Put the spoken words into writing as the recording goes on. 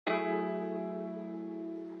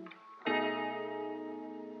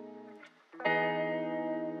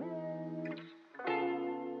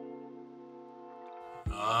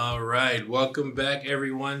All right, welcome back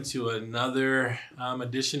everyone to another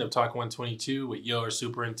edition of Talk 122 with your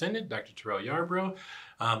superintendent, Dr. Terrell Yarbrough.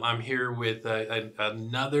 I'm here with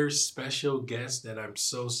another special guest that I'm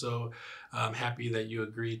so happy that you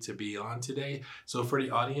agreed to be on today. So for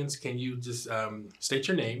the audience, can you just state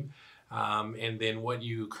your name and then what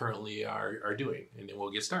you currently are doing, and then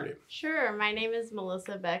we'll get started. Sure. My name is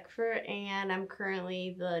Melissa Beckford, and I'm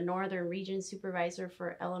currently the Northern Region Supervisor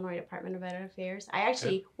for Illinois Department of Veteran Affairs. I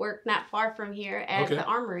actually work not far from here at the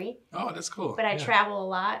Armory. Oh, that's cool. But I travel a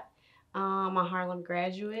lot. I'm a Harlem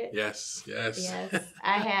graduate. Yes.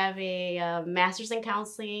 I have a master's in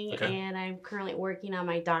counseling, and I'm currently working on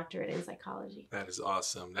my doctorate in psychology. That is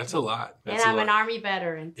awesome. That's a lot. And I'm an Army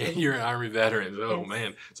veteran. And you're an Army veteran. Oh,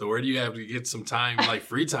 man. So where do you have to get some time, like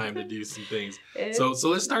free time, to do some things? So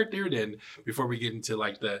let's start there then, before we get into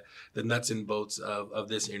like the nuts and bolts of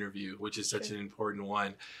this interview, which is such an important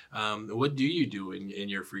one. What do you do in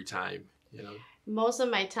your free time? You know. Most of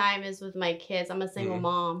my time is with my kids. I'm a single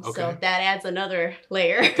mom, so that adds another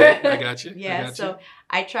layer. Okay, I got you. So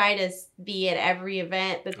I try to be at every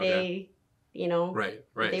event that they, right.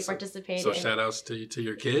 They participate in. So shout outs to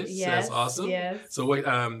your kids. Yes, that's awesome. Yes. So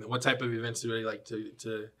what type of events do they like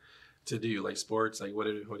to do? Like sports? Like what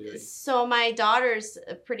do you like? So my daughter's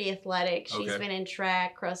pretty athletic. She's been in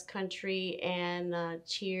track, cross country, and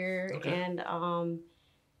cheer,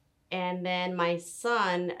 and then my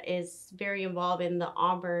son is very involved in the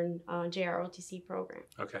Auburn JROTC program.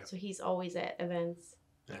 Okay. So he's always at events.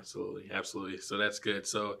 Absolutely. So that's good.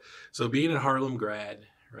 So being a Harlem grad,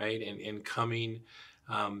 right, and coming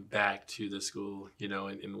back to the school,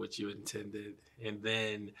 in which you intended, and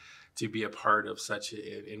then to be a part of such,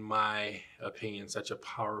 in my opinion, such a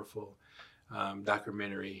powerful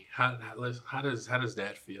documentary. How does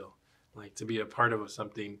that feel? Like to be a part of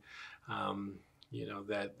something.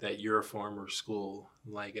 That your former school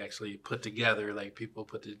like actually put together, like people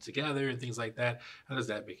put it together and things like that. How does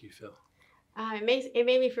that make you feel? It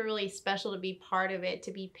made me feel really special to be part of it,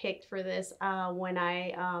 to be picked for this. When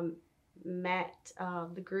I met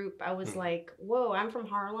the group, I was like, whoa, I'm from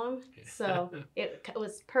Harlem. So it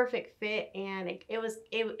was perfect fit, and it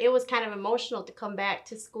was kind of emotional to come back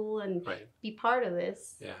to school and be part of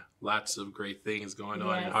this. Yeah, lots of great things going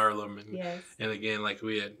on in Harlem. And again, like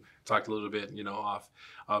we had talked a little bit,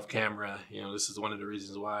 off camera, this is one of the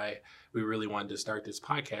reasons why we really wanted to start this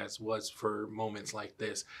podcast, was for moments like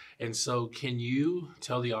this. And so can you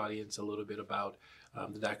tell the audience a little bit about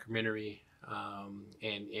the documentary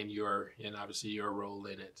and obviously your role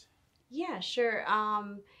in it? Yeah, sure.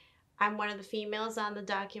 I'm one of the females on the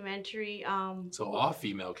documentary. So all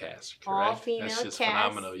female cast, correct? All female cast. That's just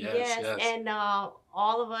cast, phenomenal. Yes. And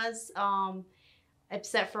all of us,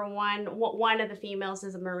 except for one of the females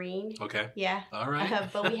is a Marine. Okay. Yeah. All right.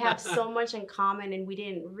 But we have so much in common, and we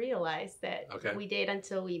didn't realize that we did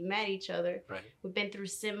until we met each other. Right. We've been through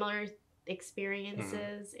similar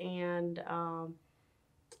experiences, and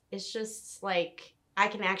it's just like I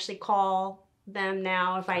can actually call them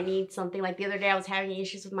now if I need something. Like the other day, I was having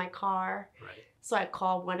issues with my car. Right. So I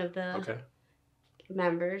called one of the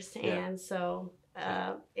members, and so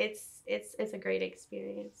it's a great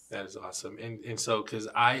experience. That is awesome. And so, because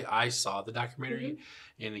I saw the documentary,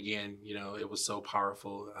 and again, it was so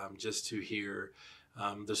powerful just to hear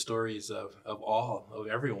the stories of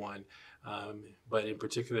everyone. But in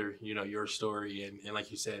particular, your story, and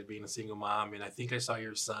like you said, being a single mom, and I think I saw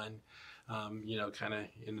your son, kind of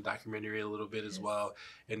in the documentary a little bit as well,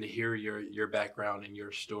 and to hear your background and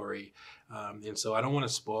your story. And so I don't want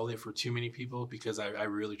to spoil it for too many people, because I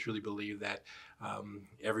really, truly believe that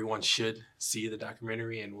everyone should see the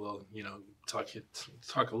documentary, and we'll,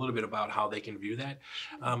 talk a little bit about how they can view that.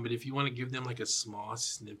 But if you want to give them like a small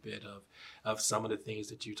snippet of some of the things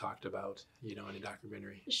that you talked about, in the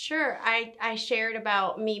documentary. Sure. I shared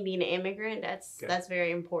about me being an immigrant. That's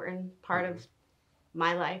very important part of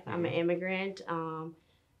my life. I'm an immigrant.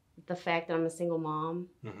 The fact that I'm a single mom.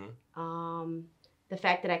 The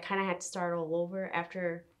fact that I kind of had to start all over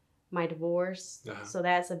after my divorce. So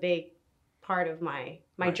that's a big part of my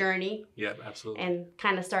journey. Yeah, absolutely. And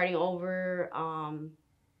kind of starting over.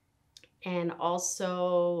 And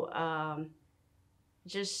also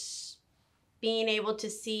just being able to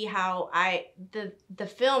see how the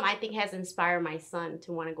film, I think, has inspired my son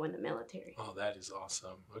to want to go in the military. Oh, that is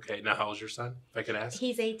awesome. Okay, now how old's your son, if I could ask?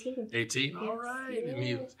 He's 18. 18? Yes. All right. Yeah.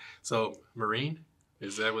 And so, Marine?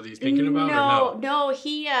 Is that what he's thinking about? No,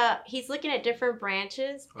 he's looking at different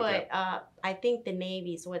branches, but I think the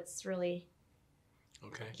Navy is what's really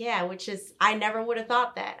Okay. Yeah, which is, I never would have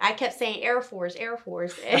thought that. I kept saying Air Force, Air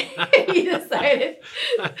Force. And he decided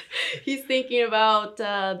he's thinking about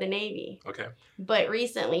the Navy. Okay. But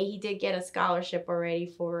recently he did get a scholarship already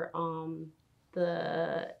for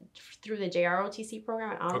through the JROTC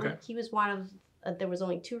program at Auburn. Okay. He was one of, there was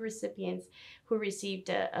only 2 recipients who received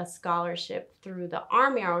a scholarship through the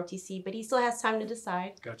Army ROTC, but he still has time to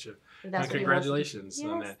decide. Gotcha. That's and congratulations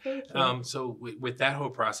on that. Thank you. So with that whole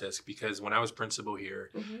process, because when I was principal here,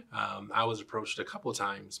 I was approached a couple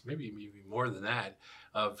times, maybe more than that,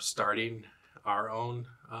 of starting our own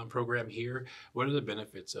program here. What are the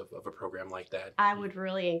benefits of a program like that? I would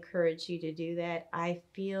really encourage you to do that. I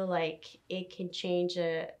feel like it can change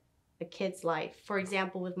a kid's life. For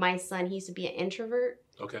example, with my son, he used to be an introvert.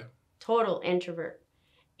 Okay. Total introvert.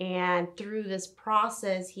 And through this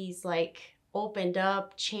process, he's like opened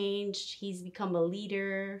up, changed. He's become a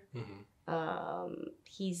leader.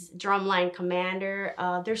 He's drumline commander.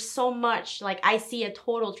 There's so much, like I see a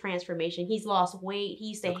total transformation. He's lost weight. He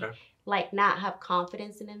used to like not have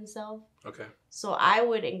confidence in himself. Okay. So I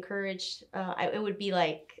would encourage, it would be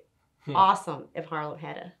like awesome if Harlem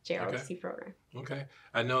had a JROTC program. Okay.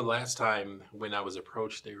 I know last time when I was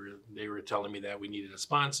approached, they were telling me that we needed a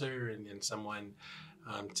sponsor and someone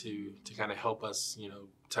to kind of help us,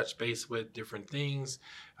 touch base with different things.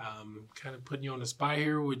 Kind of putting you on the spot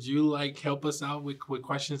here. Would you like help us out with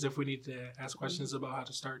questions if we need to ask questions about how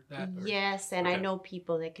to start that? Or? Yes, and I know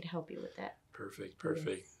people that could help you with that. Perfect.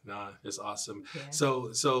 Yes. No, it's awesome. Yeah.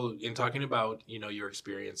 So in talking about your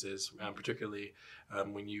experiences, particularly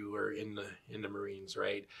when you were in the Marines,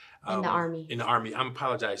 right? In the Army. In the Army. I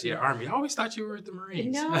apologize. Yeah, Army. I always thought you were at the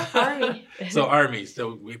Marines. No, Army. So Army.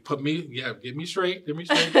 So get me straight.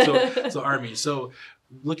 So Army. So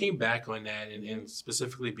looking back on that and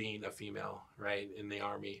specifically being a female, right, in the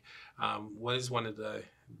Army, what is one of the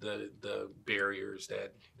barriers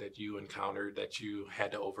that you encountered that you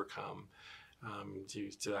had to overcome?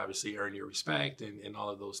 To obviously earn your respect and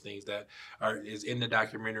all of those things that is in the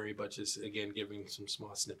documentary, but just again giving some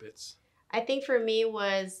small snippets. I think for me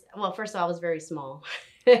was, well, first of all, I was very small,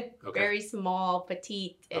 very small,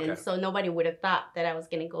 petite, and so nobody would have thought that I was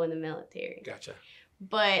going to go in the military. Gotcha.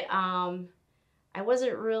 But I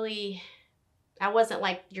wasn't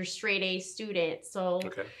like your straight A student, so.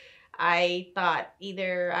 I thought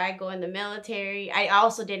either I go in the military. I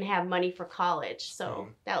also didn't have money for college. So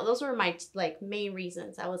those were my main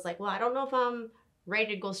reasons. I was like, well, I don't know if I'm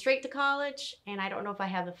ready to go straight to college, and I don't know if I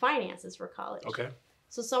have the finances for college. Okay.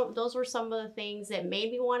 So those were some of the things that made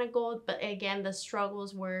me want to go. But again, the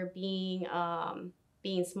struggles were being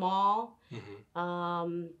small,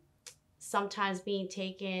 sometimes being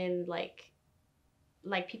taken like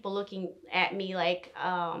people looking at me like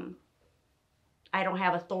I don't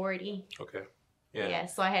have authority. Okay. Yeah. Yeah.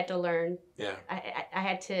 So I had to learn. Yeah. I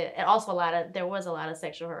had to, and also there was a lot of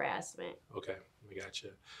sexual harassment. Okay. We got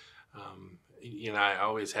you. I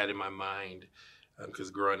always had in my mind,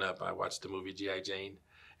 because growing up, I watched the movie G.I. Jane,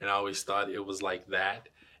 and I always thought it was like that.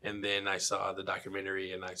 And then I saw the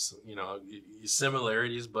documentary, and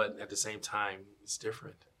similarities, but at the same time, it's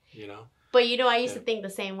different, But I used to think the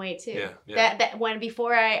same way too. Yeah, yeah. That when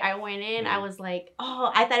before I went in, I was like, oh,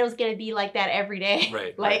 I thought it was gonna be like that every day.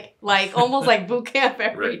 Right. like almost like boot camp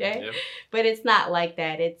every day. Yep. But it's not like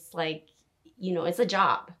that. It's like, it's a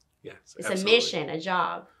job. Yes. It's absolutely. A mission, a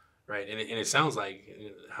job. Right. And it sounds like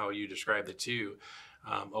how you described it too,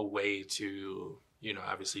 a way to,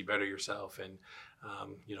 obviously better yourself and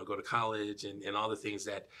go to college and all the things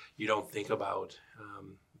that you don't think about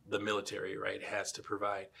the military, right, has to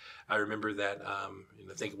provide. I remember that,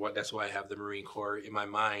 that's why I have the Marine Corps in my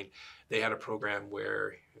mind. They had a program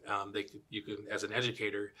where you can, as an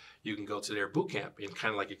educator, you can go to their boot camp and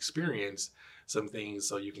kind of like experience some things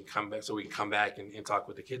so you can come back, so we can come back and talk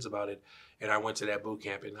with the kids about it. And I went to that boot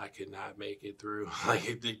camp and I could not make it through.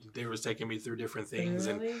 Like they were taking me through different things.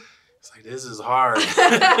 Really? And it's like, this is hard.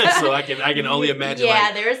 So I can only imagine.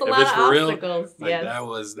 Yeah, there's a lot of obstacles. Real,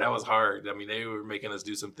 yes. That was hard. I mean, they were making us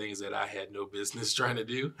do some things that I had no business trying to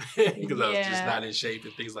do because I was just not in shape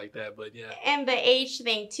and things like that. But yeah. And the age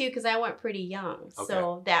thing too, because I went pretty young. Okay.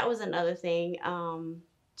 So that was another thing.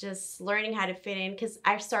 Just learning how to fit in, because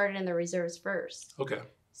I started in the reserves first. Okay.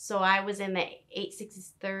 So I was in the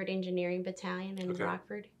 863rd Engineering Battalion in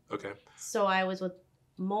Rockford. Okay. So I was with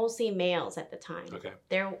mostly males at the time. Okay.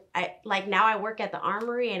 Now I work at the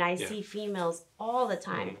armory and I see females all the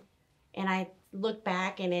time, and I look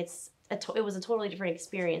back and it was a totally different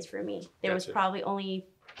experience for me. There was probably only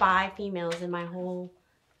 5 females in my whole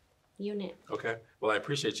unit. Okay. Well, I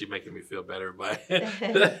appreciate you making me feel better by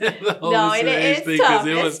No, it's tough.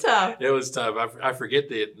 It's tough. It was tough. I forget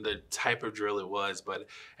the type of drill it was, but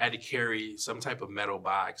I had to carry some type of metal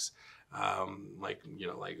box, like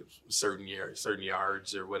certain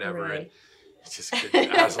yards or whatever. Right. And just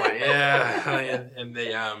I was like, yeah. And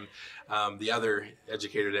the other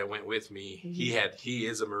educator that went with me, he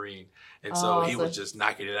is a Marine, and so he was just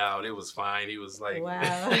knocking it out. It was fine. He was like, wow.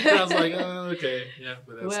 I was like, oh, okay, yeah,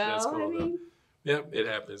 but that's cool. I mean, yeah, it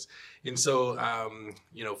happens. And so,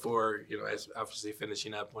 as obviously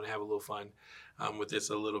finishing up, want to have a little fun with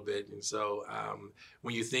this a little bit. And so,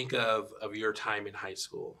 when you think of your time in high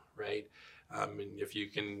school, right? And if you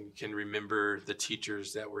can remember the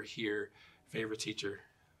teachers that were here, favorite teacher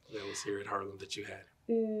that was here at Harlem that you had?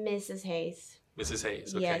 Mrs. Hayes. Mrs.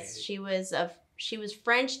 Hayes. Okay. Yes, she was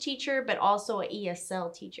French teacher, but also an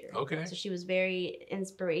ESL teacher. Okay. So she was very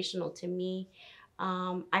inspirational to me.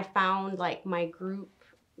 I found like my group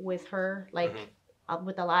with her, like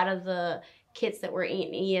with a lot of the kids that were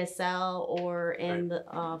in ESL or in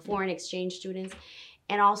the foreign exchange students.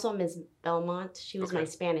 And also Ms. Belmont, she was my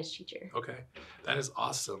Spanish teacher. Okay, that is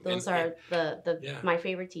awesome. Those are my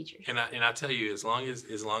favorite teachers. And I tell you, as long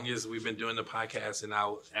as we've been doing the podcast, and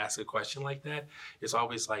I'll ask a question like that, it's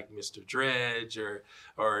always like Mr. Dredge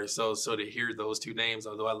or so to hear those two names.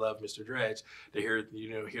 Although I love Mr. Dredge, to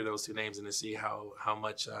hear those two names and to see how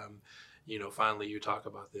much finally you talk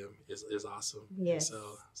about them is awesome. Yes.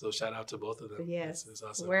 So shout out to both of them. Yes. It's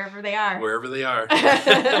awesome. Wherever they are.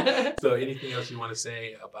 So anything else you want to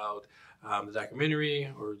say about the documentary,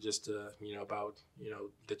 or just about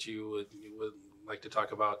that you would like to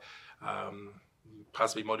talk about,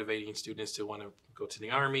 possibly motivating students to want to go to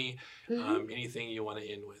the Army? Anything you want to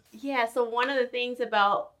end with? Yeah. So one of the things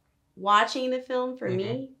about watching the film for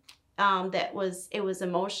me, it was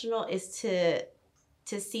emotional, is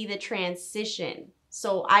to see the transition.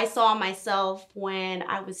 So I saw myself when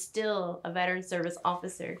I was still a veteran service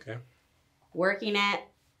officer, working at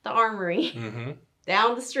the armory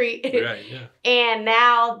down the street. Right, yeah. And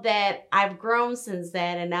now that I've grown since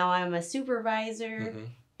then, and now I'm a supervisor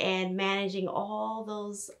and managing all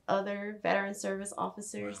those other veteran service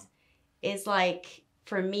officers, it's like,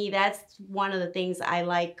 for me, that's one of the things I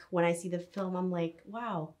like when I see the film. I'm like,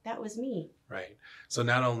 wow, that was me. Right. So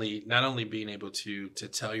not only being able to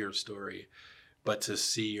tell your story, but to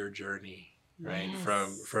see your journey, right?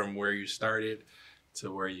 Yes. From where you started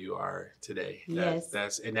to where you are today.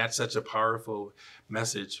 That's such a powerful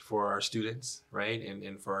message for our students, right?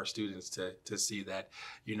 And for our students to see that,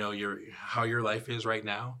 how your life is right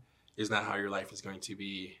now is not how your life is going to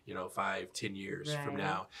be, 5-10 years from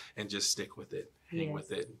now, and just stick with it. Hang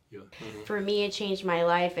with it. For me, it changed my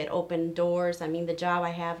life. It opened doors. I mean, the job I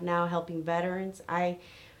have now, helping veterans, I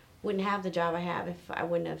wouldn't have the job I have if I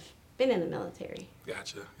wouldn't have been in the military.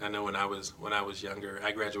 Gotcha. I know when I was younger,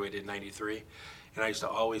 I graduated in '93, and I used to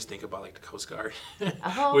always think about like the Coast Guard,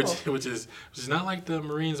 which is not like the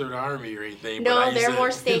Marines or the Army or anything. No, but they're more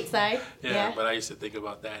stateside. Yeah, but I used to think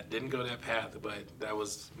about that. Didn't go that path, but that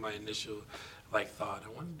was my initial thought. I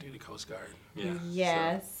want to do the Coast Guard.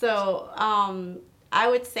 Yeah. So I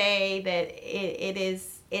would say that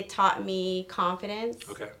it taught me confidence.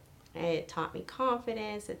 Okay. It taught me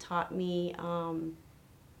confidence. It taught me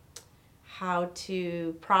how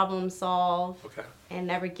to problem solve and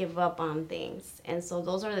never give up on things. And so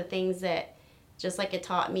those are the things that, just like it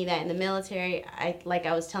taught me that in the military, like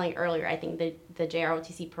I was telling earlier, I think the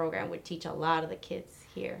JROTC program would teach a lot of the kids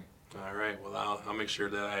here. All right. Well, I'll make sure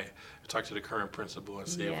that I talk to the current principal and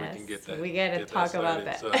see if we can get that. We got to talk about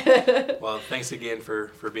that. So, well, thanks again for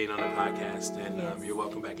being on the podcast, and you're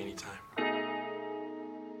welcome back anytime.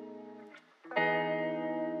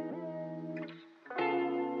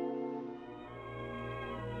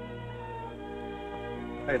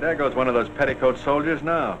 Hey, there goes one of those petticoat soldiers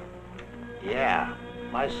now. Yeah.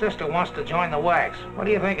 My sister wants to join the WACs. What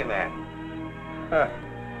do you think of that? Huh.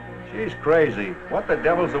 She's crazy. What the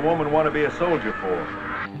devil's a woman want to be a soldier for?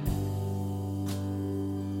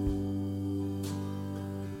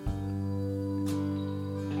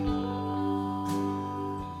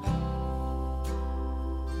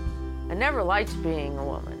 I never liked being a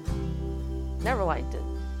woman. Never liked it.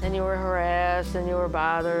 And you were harassed and you were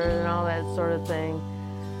bothered and all that sort of thing.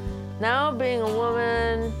 Now being a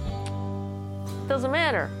woman doesn't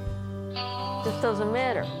matter. It just doesn't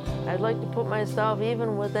matter. I'd like to put myself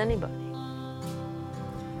even with anybody.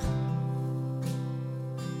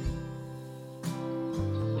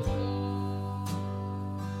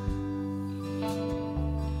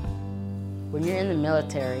 When you're in the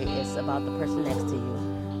military, it's about the person next to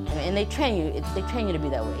you, and they train you. They train you to be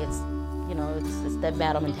that way. It's it's that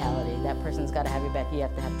battle mentality. That person's got to have your back. You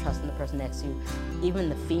have to have trust in the person next to you. Even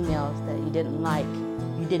the females that you didn't like,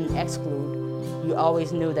 you didn't exclude. You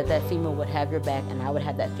always knew that female would have your back, and I would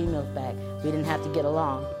have that female's back. We didn't have to get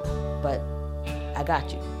along, but I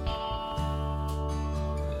got you.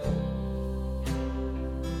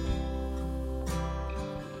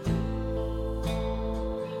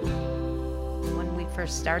 When we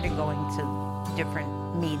first started going to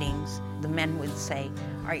different meetings, the men would say,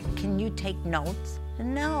 "All right, can you take notes?"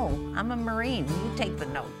 And no, I'm a Marine. You take the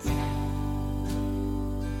notes.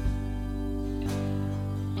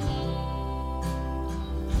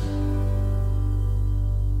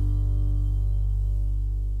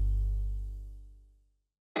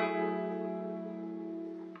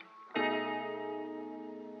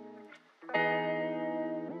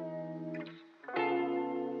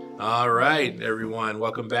 All right, everyone.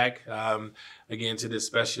 Welcome back again to this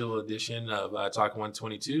special edition of Talk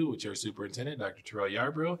 122 with your superintendent, Dr. Terrell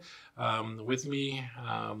Yarbrough. With me,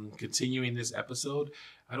 continuing this episode,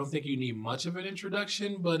 I don't think you need much of an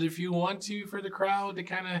introduction, but if you want to, for the crowd, to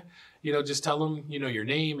kind of, just tell them, your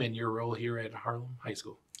name and your role here at Harlem High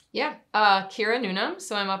School. Yeah, Kiara Newman.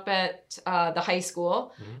 So I'm up at the high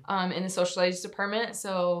school in the social studies department.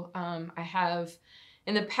 So I have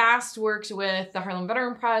in the past worked with the Harlem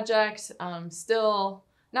Veteran Project, still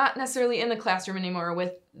not necessarily in the classroom anymore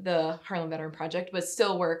with the Harlem Veteran Project, but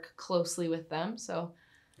still work closely with them. So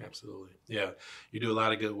absolutely. Yeah, you do a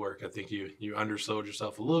lot of good work. I think you undersold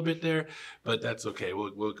yourself a little bit there, but that's okay.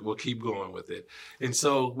 We'll keep going with it. And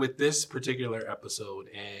so with this particular episode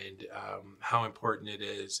and how important it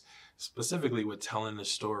is, specifically with telling the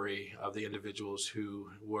story of the individuals who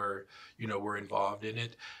were involved in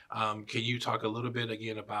it. Can you talk a little bit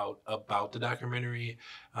again about the documentary,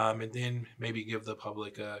 and then maybe give the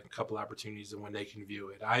public a couple opportunities and when they can view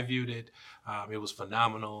it? I viewed it. It was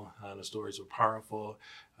phenomenal. The stories were powerful.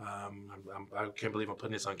 I can't believe I'm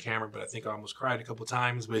putting this on camera, but I think I almost cried a couple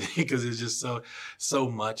times, but because it's just so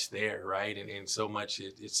much there, right? And so much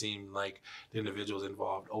it seemed like the individuals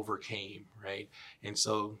involved overcame, right? And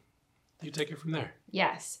so you take it from there.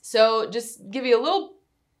 Yes. So just give you a little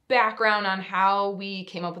background on how we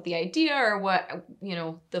came up with the idea, or what,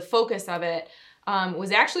 the focus of it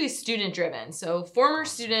was actually student driven. So former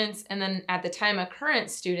students, and then at the time a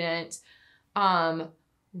current student,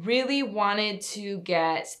 really wanted to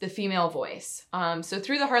get the female voice. So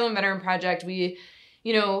through the Harlem Veteran Project, we,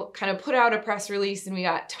 kind of put out a press release and we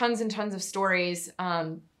got tons and tons of stories,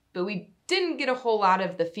 but we didn't get a whole lot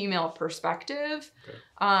of the female perspective.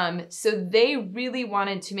 Okay. So they really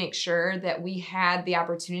wanted to make sure that we had the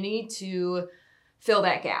opportunity to fill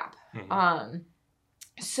that gap. Mm-hmm.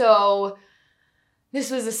 So this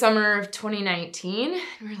was the summer of 2019.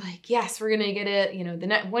 And we're like, yes, we're going to get it. The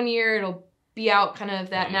next 1 year, it'll be out kind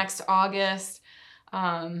of that next August.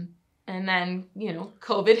 And then,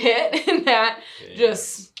 COVID hit and that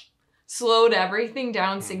just slowed everything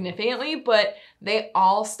down significantly, but they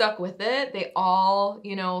all stuck with it. They all,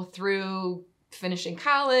 through finishing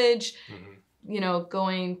college,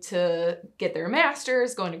 going to get their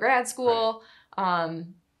master's, going to grad school. Right.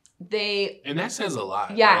 And that says a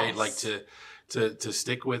lot, yes. Right? Like to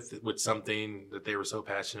stick with something that they were so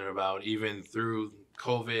passionate about, even through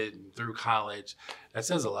COVID and through college, that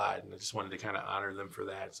says a lot. And I just wanted to kind of honor them for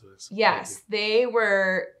that. So yes, they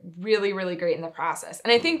were really, really great in the process.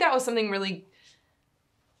 And I think that was something really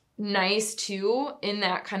nice too, in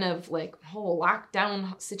that kind of like whole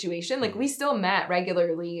lockdown situation. Like we still met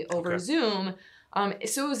regularly over Zoom.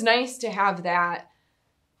 So it was nice to have that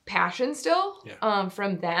passion still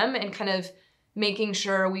from them, and kind of making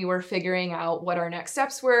sure we were figuring out what our next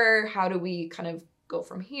steps were. How do we kind of go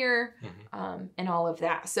from here, and all of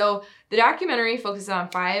that. So the documentary focuses on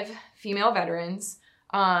 5 female veterans.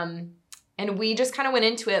 And we just kind of went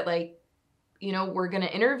into it like, we're going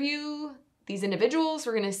to interview these individuals.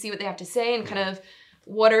 We're going to see what they have to say and kind of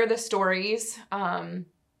what are the stories, and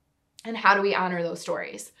how do we honor those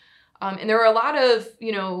stories. And there were a lot of,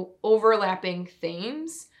 overlapping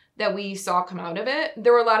themes that we saw come out of it.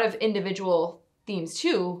 There were a lot of individual themes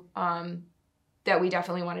too, that we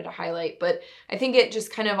definitely wanted to highlight. But I think it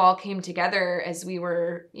just kind of all came together as we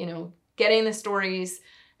were, getting the stories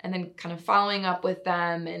and then kind of following up with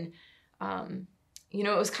them. And,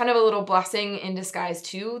 it was kind of a little blessing in disguise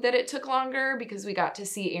too that it took longer, because we got to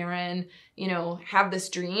see Erin, have this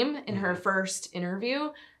dream in her first interview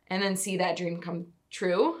and then see that dream come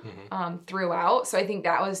true throughout. So I think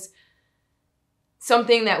that was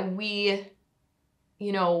something that we,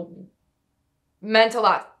 meant a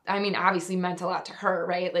lot. I mean, obviously meant a lot to her,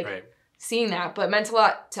 right? Like seeing that, but meant a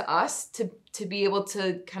lot to us to be able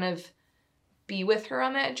to kind of be with her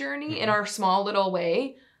on that journey in our small little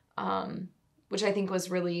way, which I think was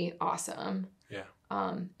really awesome. Yeah.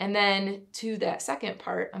 And then to that second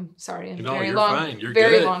part, I'm sorry, I'm you're long, fine. You're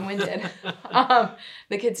very good. long-winded.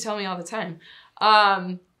 The kids tell me all the time.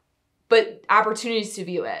 But opportunities to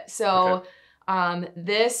view it. So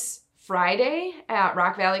this Friday at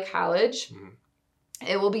Rock Valley College,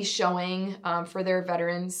 it will be showing for their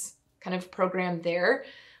veterans kind of program there.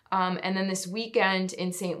 And then this weekend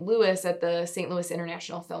in St. Louis at the St. Louis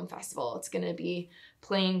International Film Festival, it's going to be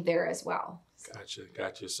playing there as well.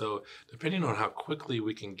 Gotcha. So depending on how quickly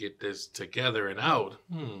we can get this together and out,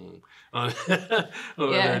 whether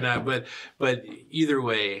or not, but either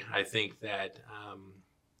way, I think that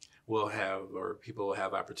people will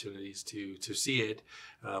have opportunities to see it.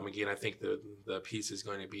 Again, I think the piece is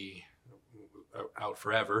going to be out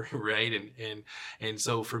forever, right? And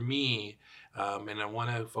so for me, and I want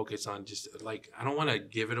to focus on just like, I don't want to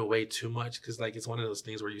give it away too much, because like it's one of those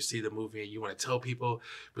things where you see the movie and you want to tell people,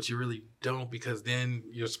 but you really don't, because then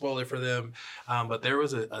you'll spoil it for them. But there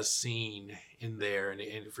was a scene in there,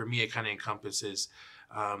 and for me it kind of encompasses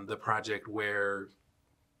the project where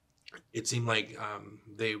it seemed like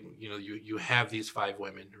you have these 5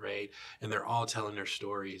 women, right? And they're all telling their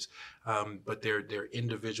stories, but they're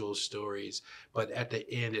individual stories. But at the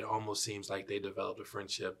end, it almost seems like they developed a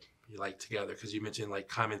friendship, like together, because you mentioned like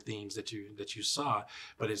common themes that you saw,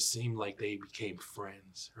 but it seemed like they became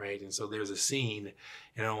friends, right? And so there's a scene,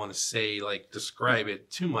 and I don't want to say like describe it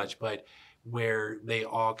too much, but where they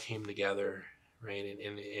all came together, right?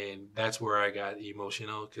 And that's where I got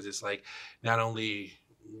emotional, because it's like not only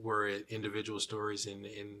were individual stories and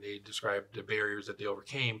they described the barriers that they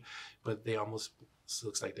overcame, but they almost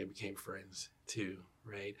looks like they became friends too,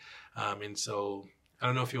 right? And so I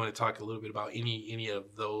don't know if you want to talk a little bit about any of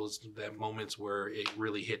that moments where it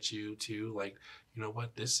really hit you too, like, you know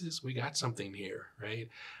what, we got something here, right?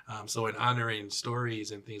 So in honoring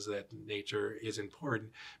stories and things of that nature is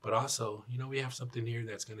important, but also, we have something here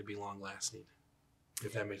that's going to be long lasting,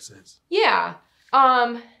 if that makes sense. Yeah.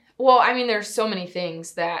 Well, I mean, there's so many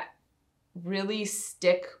things that really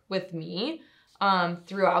stick with me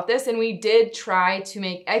throughout this. And we did try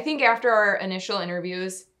to I think after our initial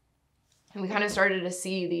interviews, we kind of started to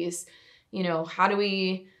see these, how do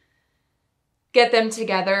we get them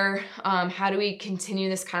together? How do we continue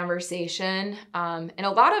this conversation? And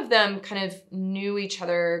a lot of them kind of knew each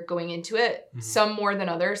other going into it, some more than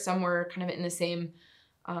others. Some were kind of in the same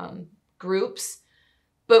groups.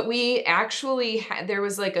 But we actually there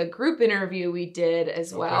was like a group interview we did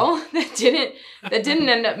as well that didn't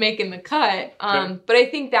end up making the cut. But I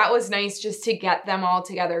think that was nice just to get them all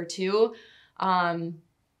together too.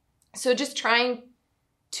 So just trying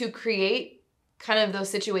to create kind of those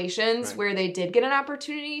situations where they did get an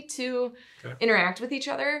opportunity to interact with each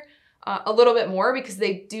other a little bit more, because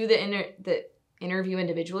they do the interview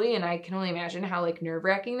individually, and I can only imagine how like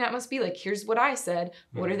nerve-wracking that must be. Like, here's what I said.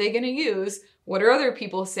 What are they going to use? What are other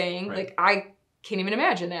people saying? Like, I can't even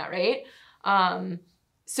imagine that, right?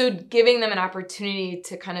 So giving them an opportunity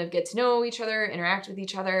to kind of get to know each other, interact with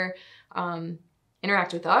each other,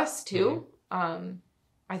 interact with us too.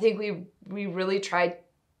 I think we really tried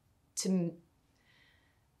to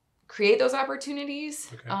create those opportunities.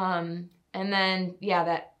 And then,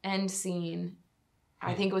 that end scene,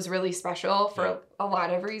 I think was really special for a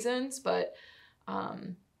lot of reasons, but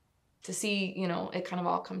to see, it kind of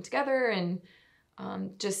all come together and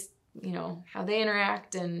just, how they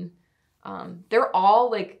interact, and they're all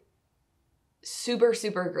like super,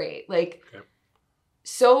 super great. Like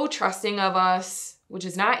so trusting of us, which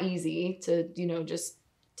is not easy to, just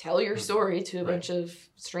tell your story to a bunch of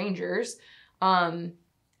strangers. And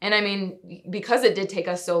I mean, because it did take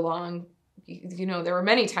us so long, there were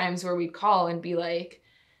many times where we'd call and be like,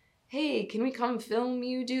 hey, can we come film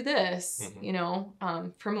you do this?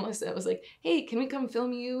 For Melissa, it was like, hey, can we come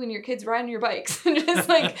film you and your kids riding your bikes? Just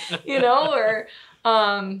like, or...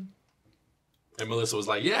 And Melissa was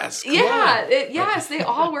like, yes, yes, they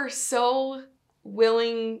all were so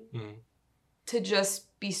willing to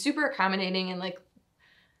just be super accommodating and like,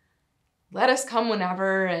 let us come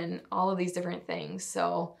whenever and all of these different things.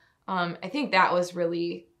 So I think that was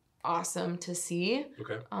really awesome to see.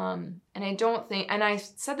 And I don't think, and I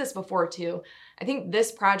said this before too, I think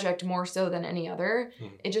this project more so than any other,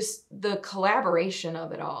 it just, the collaboration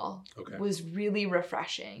of it all was really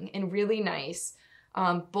refreshing and really nice,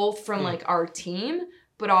 both from like our team,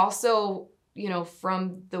 but also,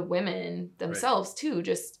 from the women themselves too,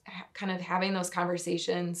 just kind of having those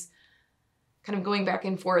conversations, kind of going back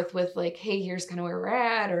and forth with like, hey, here's kind of where we're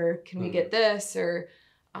at, or can we get this? Or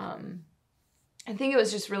I think it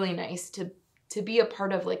was just really nice to to be a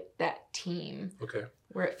part of like that team. Okay.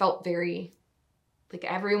 Where it felt very like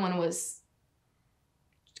everyone was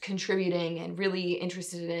contributing and really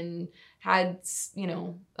interested in, had, you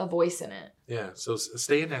know, a voice in it. Yeah. So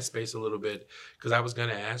stay in that space a little bit, because I was going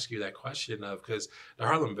to ask you that question of, because the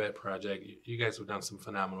Harlem Vet Project, you guys have done some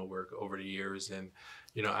phenomenal work over the years, and,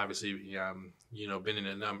 you know, obviously, you know, been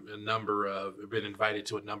in been invited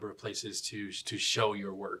to a number of places to show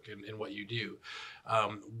your work and what you do.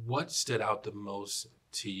 What stood out the most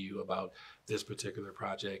to you about this particular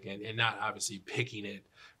project, and not obviously picking it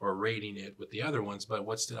or rating it with the other ones, but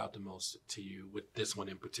what stood out the most to you with this one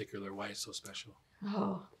in particular? Why it's so special?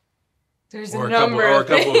 Oh, there's or a number of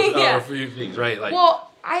things. Or a few things, right? Like,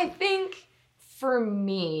 well, I think for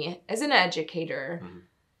me as an educator,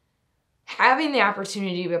 having the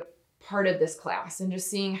opportunity to be a part of this class and just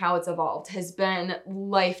seeing how it's evolved has been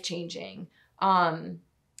life-changing.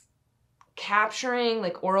 Capturing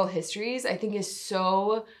like oral histories, I think, is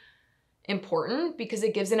so important because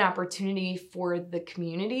it gives an opportunity for the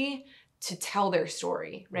community to tell their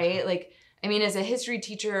story, right? Okay. Like, I mean, as a history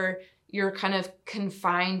teacher, you're kind of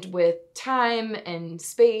confined with time and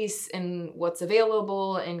space and what's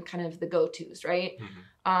available and kind of the go-tos, right?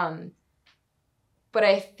 But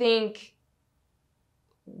I think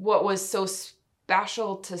what was so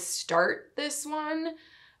special to start this one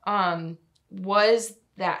was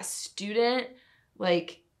that student,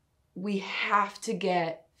 like, we have to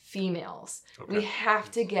get females. Okay. We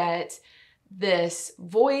have to get this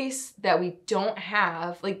voice that we don't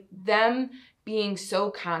have, like them being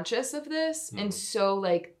so conscious of this and so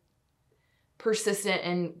like persistent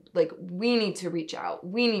and like, we need to reach out.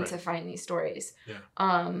 We need to find these stories.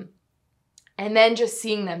 Yeah. And then just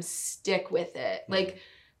seeing them stick with it. Like,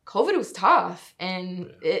 COVID was tough,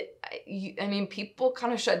 and I mean, people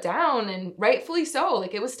kind of shut down, and rightfully so.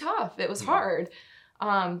 Like, it was tough. It was hard.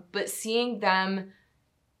 But seeing them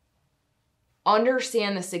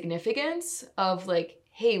understand the significance of like,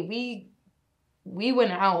 hey, we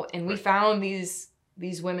went out and we found these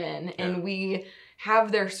women and we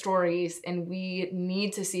have their stories and we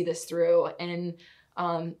need to see this through, and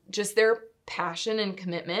just their passion and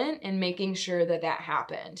commitment and making sure that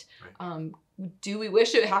happened. Do we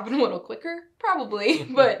wish it happened a little quicker? Probably.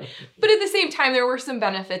 But at the same time, there were some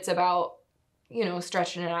benefits about, you know,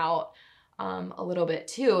 stretching it out a little bit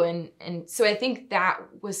too. And so I think that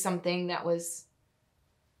was something that was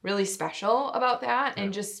really special about that.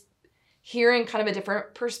 And just hearing kind of a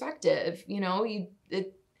different perspective, you know,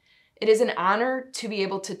 it is an honor to be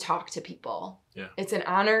able to talk to people. Yeah. It's an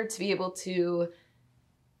honor to be able to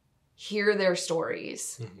hear their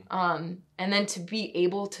stories. And then to be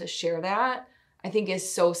able to share that, I think,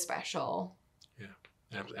 is so special.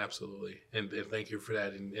 Yeah, absolutely. And thank you for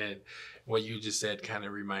that. And what you just said kind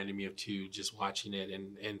of reminded me of too, just watching it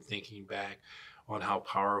and thinking back on how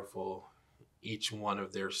powerful each one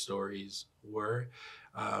of their stories were,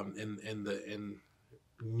 and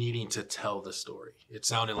needing to tell the story. It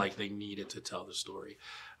sounded like they needed to tell the story.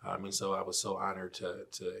 And so I was so honored to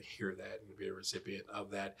hear that and be a recipient of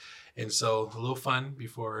that. And so a little fun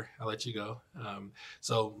before I let you go.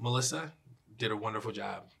 So Melissa did a wonderful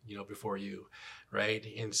job, you know, before you, right?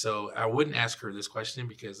 And so I wouldn't ask her this question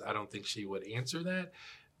because I don't think she would answer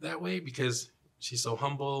that way, because she's so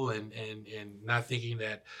humble and not thinking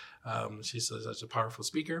that she's such a powerful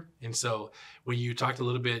speaker. And so when you talked a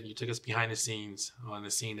little bit, you took us behind the scenes on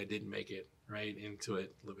the scene that didn't make it, right, into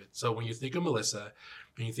it a little bit. So when you think of Melissa,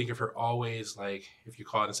 when you think of her always, like, if you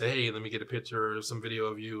call and say, hey, let me get a picture or some video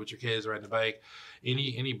of you with your kids riding the bike,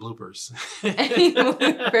 any bloopers? Any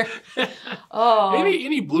blooper? Oh.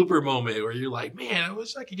 Any blooper moment where you're like, man, I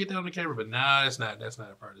wish I could get down on the camera, but nah, that's not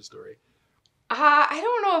a part of the story. I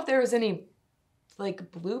don't know if there was any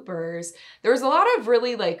like bloopers. There was a lot of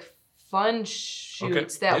really like fun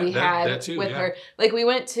shoots that we had with her. Like, we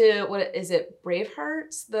went to, what is it,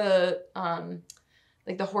 Bravehearts? The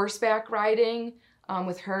like the horseback riding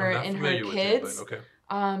with her and her kids. It, but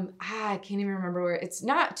I can't even remember where. It's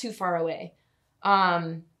not too far away.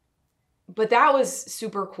 But that was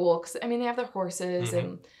super cool because, I mean, they have the horses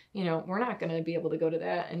and, you know, we're not going to be able to go to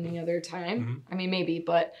that any other time. I mean, maybe,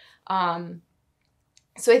 but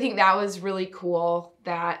so I think that was really cool,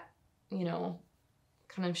 that, you know,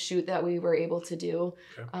 kind of shoot that we were able to do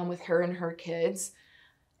with her and her kids.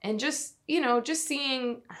 And just, you know, just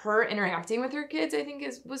seeing her interacting with her kids, I think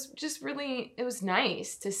was just really, it was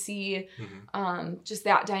nice to see just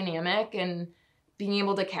that dynamic and being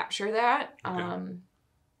able to capture that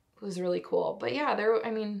was really cool. But yeah,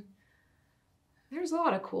 there's a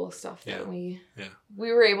lot of cool stuff that Yeah.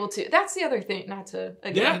 we were able to. That's the other thing, not to,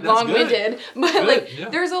 again, that's long-winded, but Good, like yeah.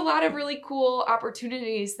 there's a lot of really cool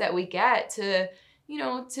opportunities that we get to, you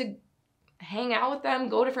know, to hang out with them,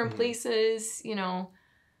 go different places, you know,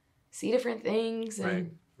 see different things.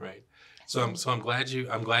 And Right. So I'm glad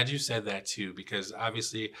you said that too, because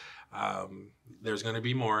obviously there's going to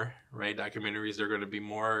be more, right? Documentaries. There are going to be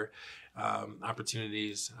more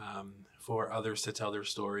opportunities for others to tell their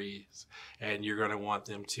stories, and you're going to want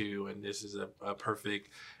them to. And this is a perfect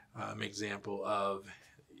example of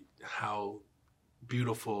how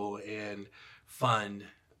beautiful and fun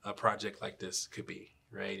a project like this could be,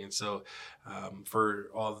 right? And so for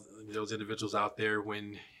all those individuals out there,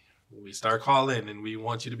 when we start calling and we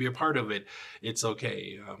want you to be a part of it, it's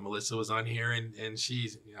okay. Melissa was on here and she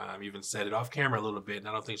even said it off camera a little bit, and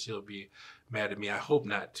I don't think she'll be mad at me. I hope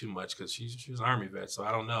not too much, because she was an Army vet, so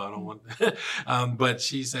I don't know. I don't want. But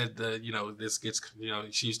she said this gets,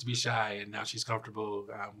 she used to be shy and now she's comfortable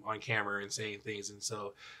on camera and saying things, and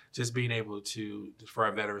so just being able for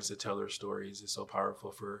our veterans to tell their stories is so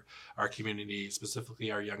powerful for our community,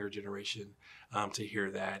 specifically our younger generation, to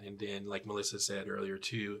hear that. And then, like Melissa said earlier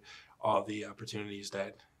too, all the opportunities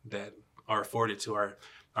that are afforded to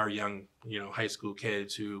our young, high school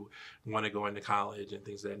kids who want to go into college and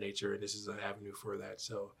things of that nature. And this is an avenue for that.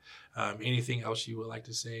 So anything else you would like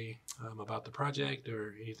to say about the project,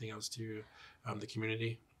 or anything else to the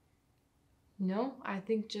community? no, I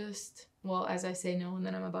think just, well, as I say no, and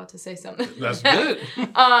then I'm about to say something. That's good.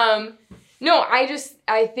 No,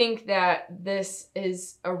 I think that this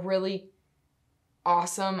is a really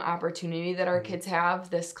awesome opportunity that our kids have,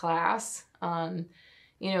 this class.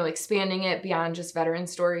 Expanding it beyond just veteran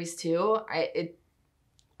stories too.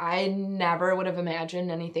 I never would have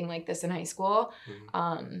imagined anything like this in high school.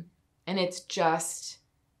 And it's just,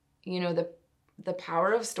 the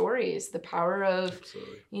power of stories, the power of,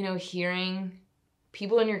 Absolutely. Hearing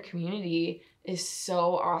people in your community is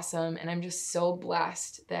so awesome. And I'm just so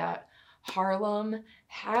blessed that Harlem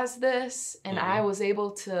has this, and I was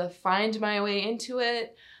able to find my way into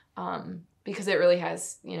it, because it really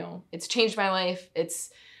has, it's changed my life.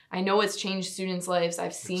 I know it's changed students' lives.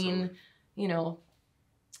 I've seen, I've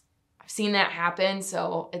seen that happen.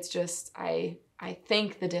 So it's just, I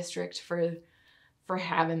thank the district for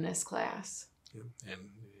having this class. Yeah, and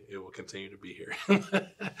it will continue to be here,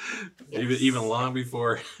 even long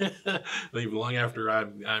before, even long after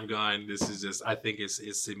I'm gone. This is just, I think it's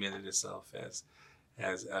cemented itself as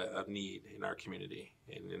a need in our community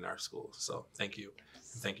and in our schools. So thank you.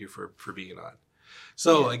 Thank you for being on.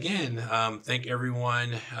 So again, thank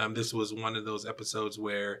everyone. This was one of those episodes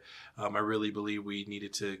where I really believe we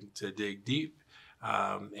needed to dig deep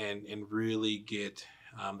and really get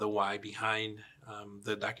the why behind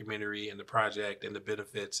the documentary and the project and the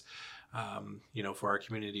benefits, for our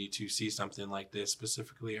community to see something like this,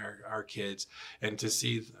 specifically our kids, and to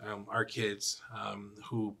see our kids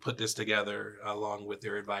who put this together along with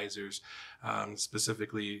their advisors,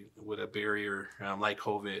 specifically with a barrier like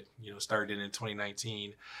COVID, started in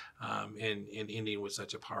 2019 and ending with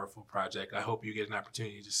such a powerful project. I hope you get an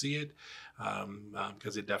opportunity to see it,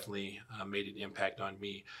 because it definitely made an impact on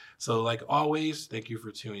me. So like always, thank you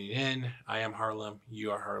for tuning in. I am Harlem.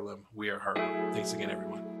 You are Harlem. We are Harlem. Thanks again,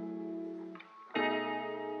 everyone.